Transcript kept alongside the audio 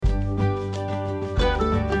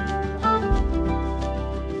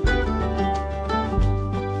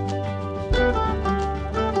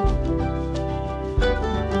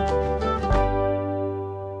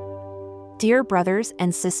Dear brothers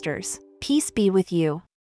and sisters, peace be with you.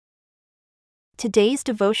 Today's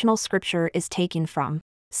devotional scripture is taken from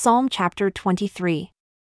Psalm chapter 23.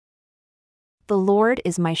 The Lord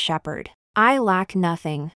is my shepherd. I lack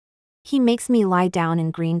nothing. He makes me lie down in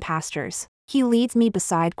green pastures. He leads me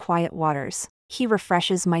beside quiet waters. He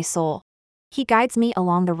refreshes my soul. He guides me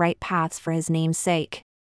along the right paths for his name's sake.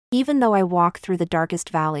 Even though I walk through the darkest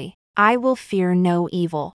valley, I will fear no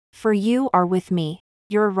evil, for you are with me.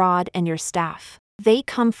 Your rod and your staff, they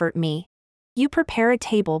comfort me. You prepare a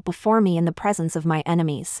table before me in the presence of my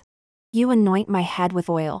enemies. You anoint my head with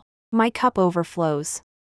oil. My cup overflows.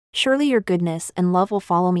 Surely your goodness and love will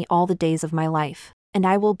follow me all the days of my life, and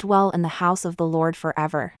I will dwell in the house of the Lord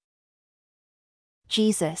forever.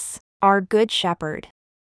 Jesus, our Good Shepherd,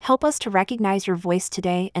 help us to recognize your voice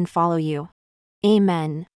today and follow you.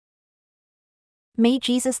 Amen. May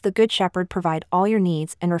Jesus the Good Shepherd provide all your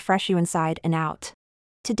needs and refresh you inside and out.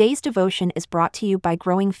 Today's devotion is brought to you by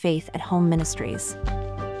Growing Faith at Home Ministries.